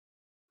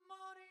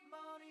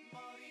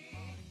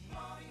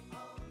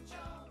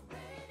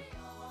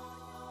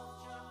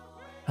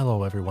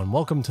Hello everyone,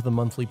 welcome to the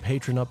monthly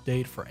patron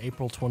update for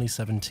April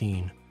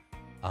 2017.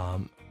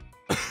 I'm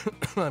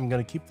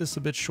gonna keep this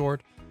a bit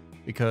short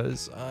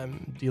because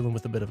I'm dealing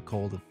with a bit of a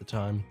cold at the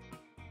time.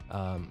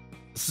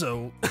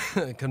 So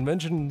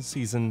convention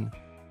season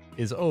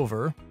is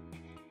over,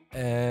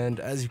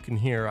 and as you can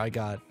hear, I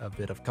got a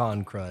bit of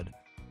con crud.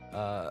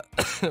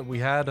 We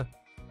had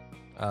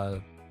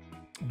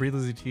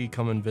BriLizyT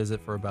come and visit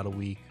for about a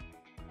week,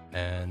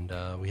 and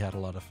we had a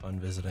lot of fun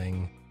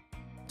visiting.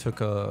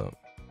 Took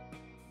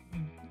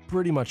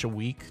pretty much a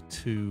week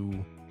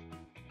to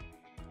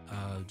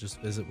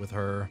just visit with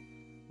her,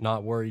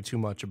 not worry too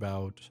much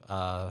about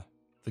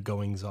the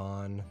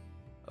goings-on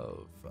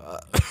of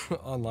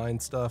online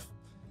stuff,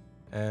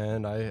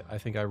 and I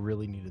think I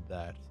really needed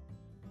that.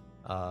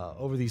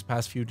 Over these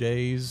past few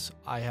days,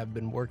 I have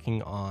been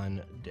working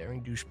on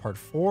Daring Douche Part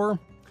 4.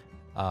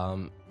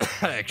 I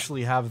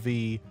actually have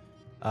the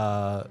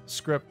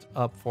script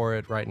up for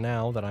it right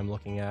now that I'm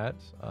looking at.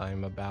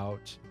 I'm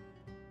about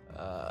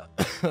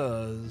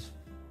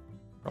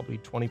probably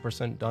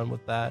 20% done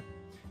with that.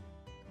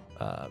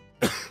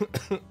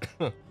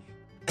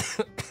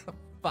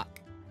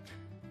 Fuck.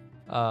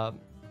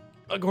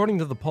 According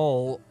to the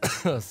poll,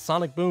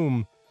 Sonic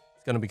Boom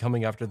is going to be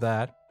coming after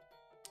that,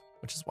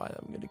 which is why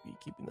I'm going to be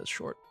keeping this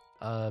short.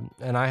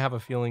 And I have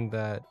a feeling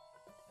that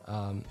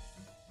I'm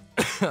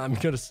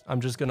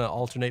just gonna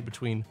alternate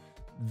between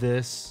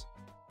this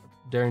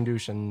Daring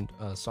Douche and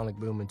Sonic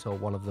Boom until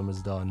one of them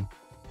is done,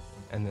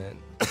 and then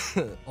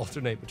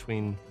alternate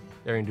between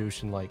Daring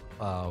Douche and like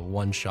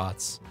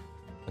one-shots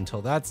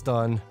until that's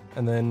done,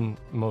 and then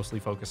mostly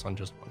focus on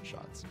just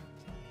one-shots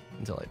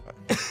until I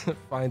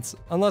find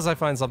unless I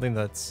find something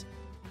that's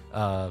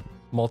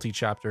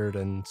multi-chaptered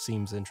and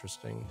seems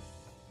interesting.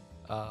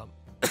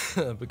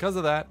 Because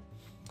of that,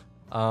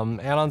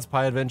 Anon's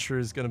Pie Adventure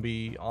is going to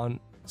be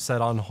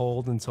set on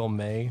hold until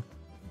May,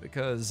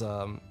 because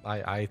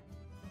I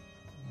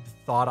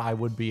thought I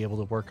would be able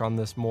to work on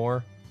this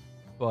more,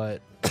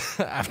 but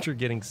after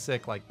getting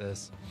sick like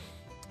this,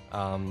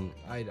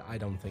 I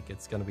don't think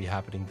it's going to be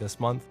happening this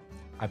month.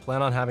 I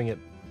plan on having it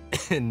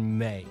in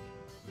May.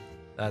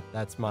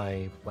 That's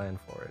my plan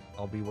for it.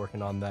 I'll be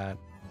working on that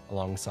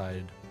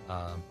alongside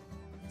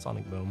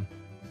Sonic Boom.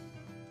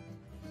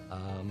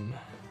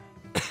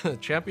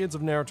 Champions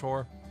of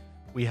Narr'tor.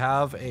 We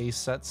have a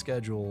set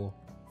schedule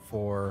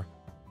for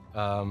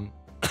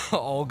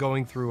all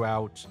going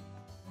throughout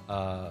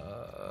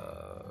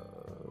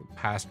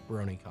past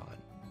BronyCon, I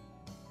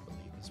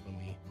believe is when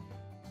we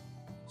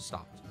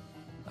stopped.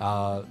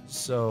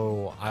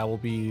 So I will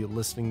be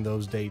listing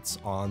those dates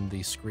on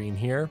the screen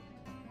here.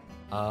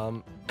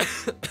 I'm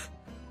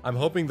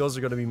hoping those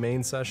are going to be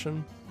main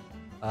session.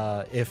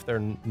 If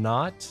they're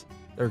not,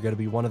 they're going to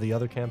be one of the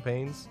other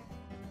campaigns.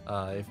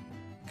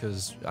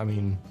 Because, I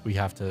mean, we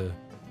have to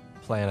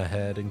plan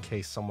ahead in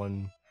case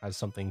someone has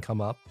something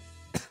come up.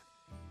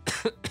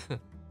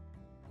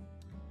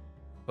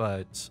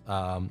 But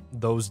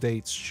those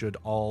dates should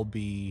all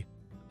be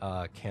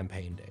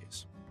campaign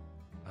days.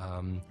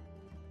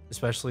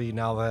 Especially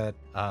now that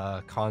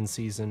con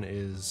season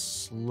is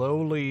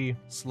slowly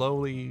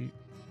slowing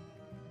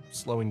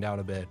down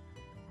a bit.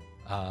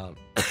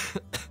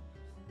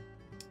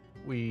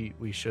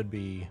 We should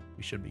be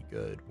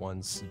good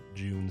once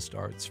June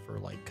starts for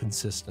like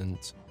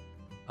consistent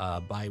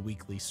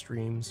bi-weekly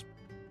streams.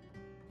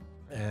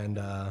 And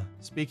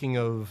speaking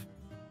of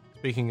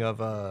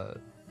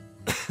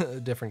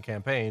different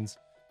campaigns,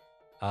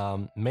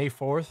 May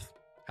 4th,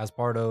 as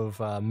part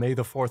of May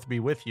the 4th Be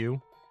With You,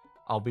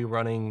 I'll be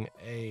running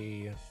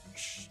a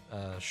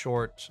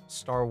short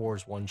Star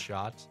Wars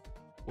one-shot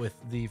with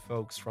the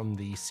folks from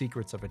the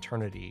Secrets of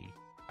Eternity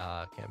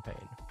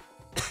campaign.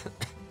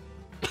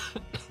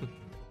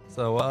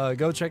 So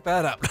go check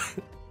that out.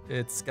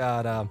 It's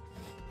got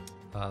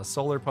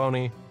Solar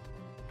Pony,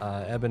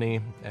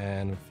 Ebony,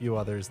 and a few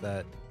others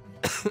that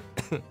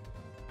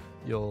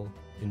you'll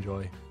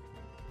enjoy.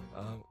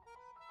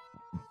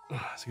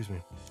 Excuse me.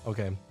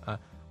 Okay,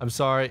 I'm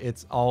sorry.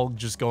 It's all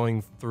just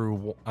going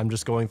through. I'm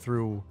just going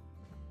through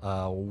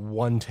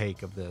one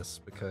take of this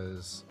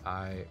because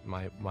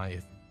my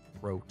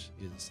throat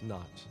is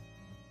not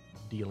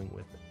dealing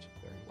with it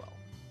very well.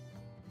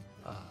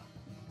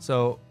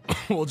 So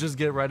we'll just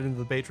get right into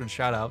the patron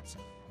shoutouts,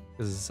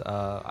 because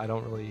I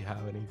don't really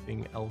have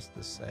anything else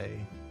to say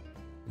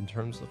in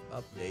terms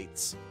of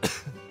updates.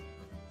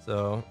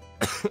 So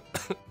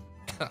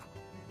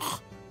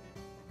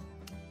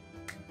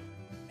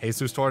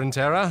Jesus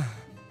Torrentera,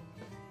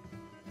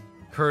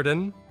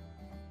 Curden,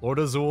 Lord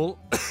Azul,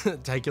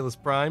 Ticulus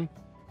Prime,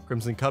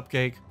 Crimson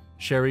Cupcake,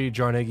 Sherry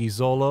Jarnegi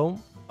Zolo,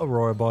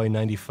 Aurora Boy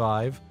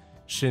 95,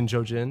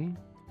 Shinjojin,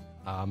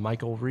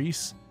 Michael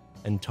Reese,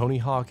 and Tony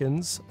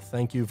Hawkins.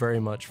 Thank you very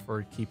much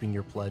for keeping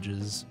your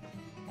pledges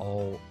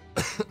all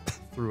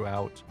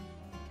throughout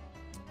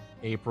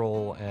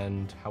April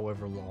and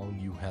however long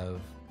you have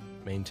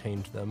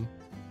maintained them.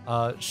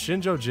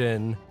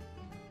 Shinjojin,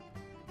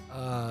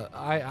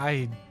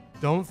 I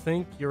don't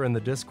think you're in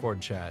the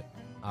Discord chat.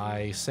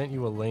 I sent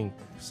you a link,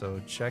 so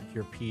check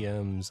your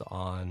PMs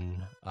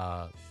on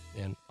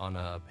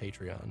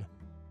Patreon,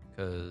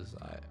 because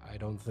I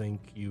don't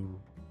think you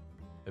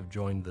have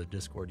joined the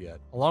Discord yet,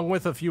 along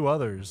with a few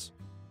others.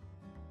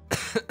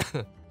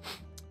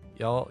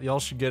 Y'all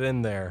should get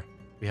in there.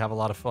 We have a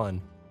lot of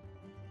fun.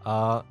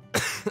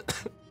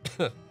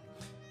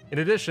 In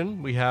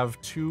addition, we have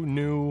 2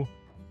 new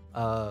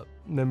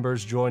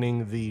members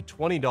joining the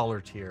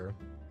 $20 tier.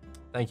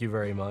 Thank you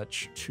very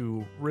much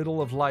to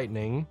Riddle of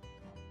Lightning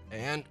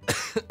and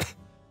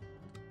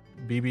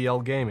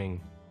BBL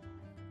Gaming.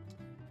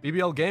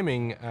 BBL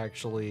Gaming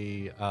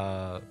actually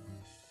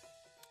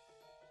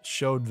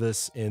showed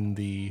this in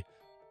the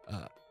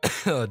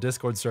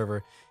Discord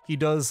server. He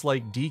does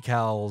like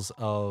decals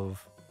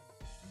of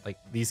like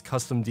these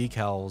custom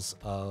decals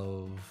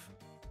of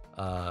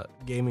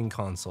gaming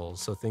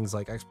consoles. So things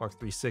like Xbox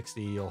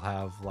 360, you'll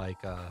have like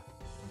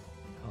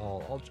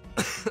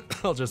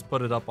I'll just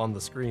put it up on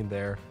the screen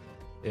there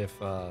if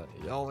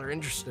y'all are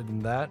interested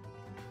in that.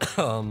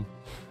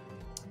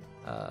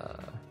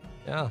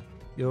 Yeah,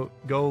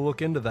 go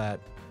look into that.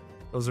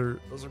 Those are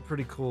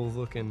pretty cool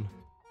looking.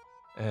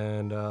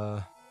 And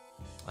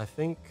I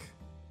think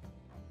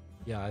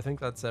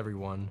that's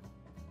everyone.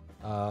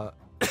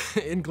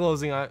 In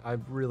closing, I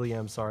really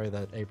am sorry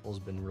that April's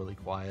been really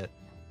quiet.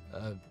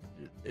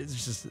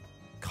 It's just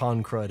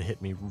Crud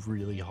hit me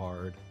really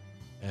hard,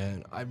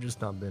 and I've just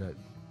not been at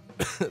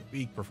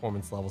peak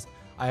performance levels.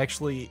 I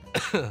actually,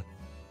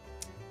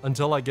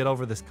 until I get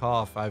over this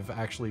cough, I've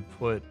actually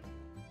put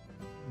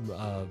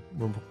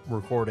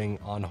recording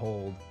on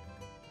hold.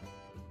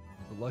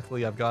 But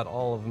luckily, I've got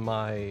all of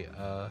my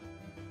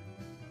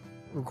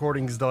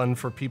recordings done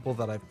for people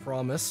that I've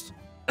promised.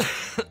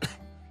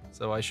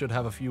 So I should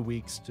have a few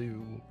weeks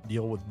to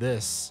deal with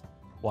this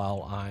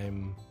while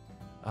I'm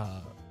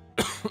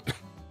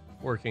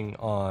working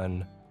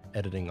on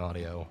editing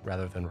audio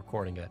rather than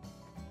recording it.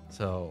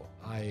 So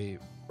I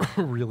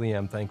really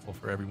am thankful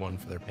for everyone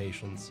for their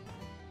patience,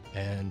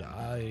 and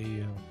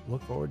I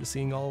look forward to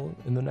seeing y'all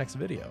in the next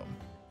video.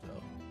 So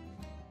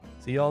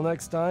see y'all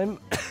next time.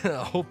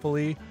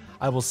 Hopefully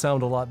I will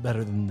sound a lot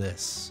better than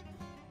this.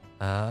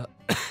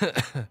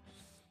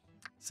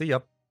 See ya.